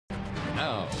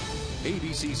Now,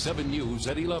 ABC 7 News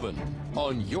at 11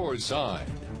 on your side.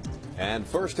 And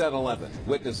first at 11,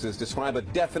 witnesses describe a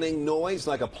deafening noise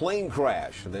like a plane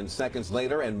crash. And then seconds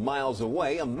later and miles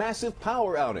away, a massive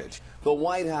power outage. The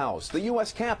White House, the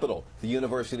U.S. Capitol, the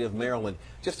University of Maryland,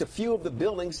 just a few of the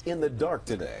buildings in the dark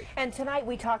today. And tonight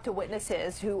we talked to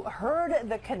witnesses who heard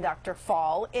the conductor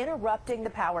fall, interrupting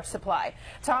the power supply.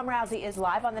 Tom Rousey is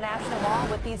live on the National Mall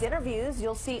with these interviews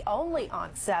you'll see only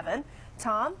on 7.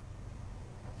 Tom?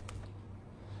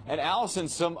 And Allison,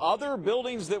 some other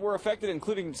buildings that were affected,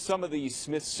 including some of the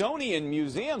Smithsonian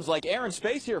museums, like Air and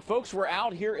Space here. Folks were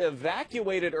out here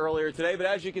evacuated earlier today, but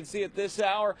as you can see at this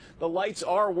hour, the lights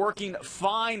are working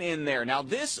fine in there. Now,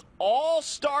 this all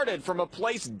started from a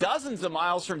place dozens of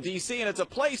miles from D.C., and it's a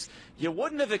place you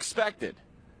wouldn't have expected.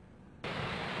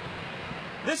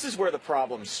 This is where the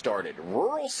problem started.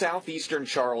 Rural southeastern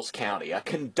Charles County. A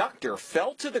conductor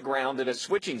fell to the ground at a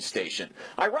switching station.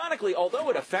 Ironically,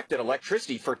 although it affected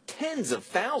electricity for tens of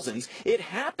thousands, it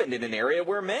happened in an area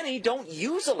where many don't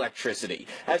use electricity.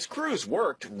 As crews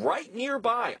worked right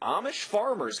nearby, Amish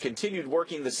farmers continued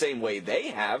working the same way they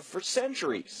have for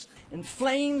centuries. And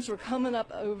flames were coming up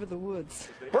over the woods.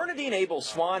 Bernadine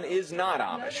Abel-Swan is not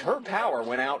Amish. Her power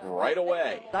went out right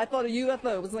away. I thought a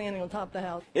UFO was landing on top of the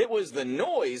house. It was the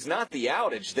noise, not the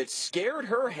outage, that scared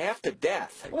her half to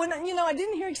death. When, I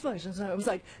didn't hear explosions. No, it was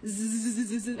like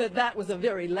zzz, but that was a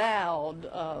very loud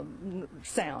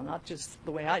sound, not just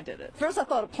the way I did it. First I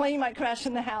thought a plane might crash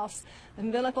in the house,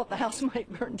 and then I thought the house might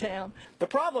burn down. The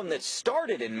problem that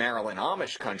started in Maryland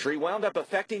Amish country wound up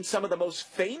affecting some of the most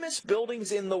famous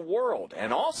buildings in the world,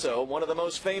 and also one of the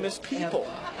most famous people.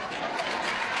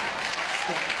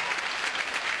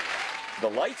 The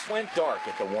lights went dark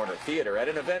at the Warner Theater at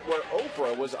an event where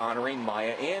Oprah was honoring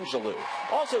Maya Angelou.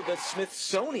 Also, the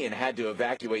Smithsonian had to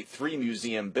evacuate 3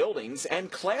 museum buildings,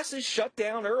 and classes shut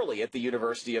down early at the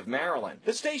University of Maryland.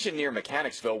 The station near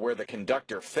Mechanicsville where the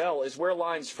conductor fell is where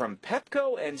lines from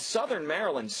Pepco and Southern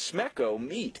Maryland's Smecco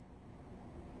meet.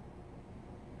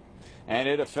 And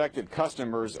it affected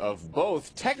customers of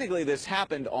both. Technically, this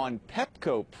happened on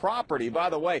Pepco property. By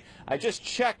the way, I just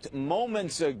checked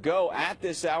moments ago. At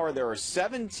this hour, there are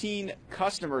 17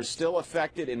 customers still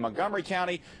affected in Montgomery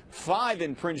County, 5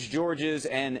 in Prince George's,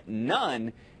 and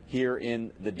none here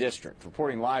in the district.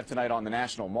 Reporting live tonight on the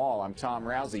National Mall, I'm Tom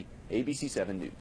Rousey, ABC 7 News.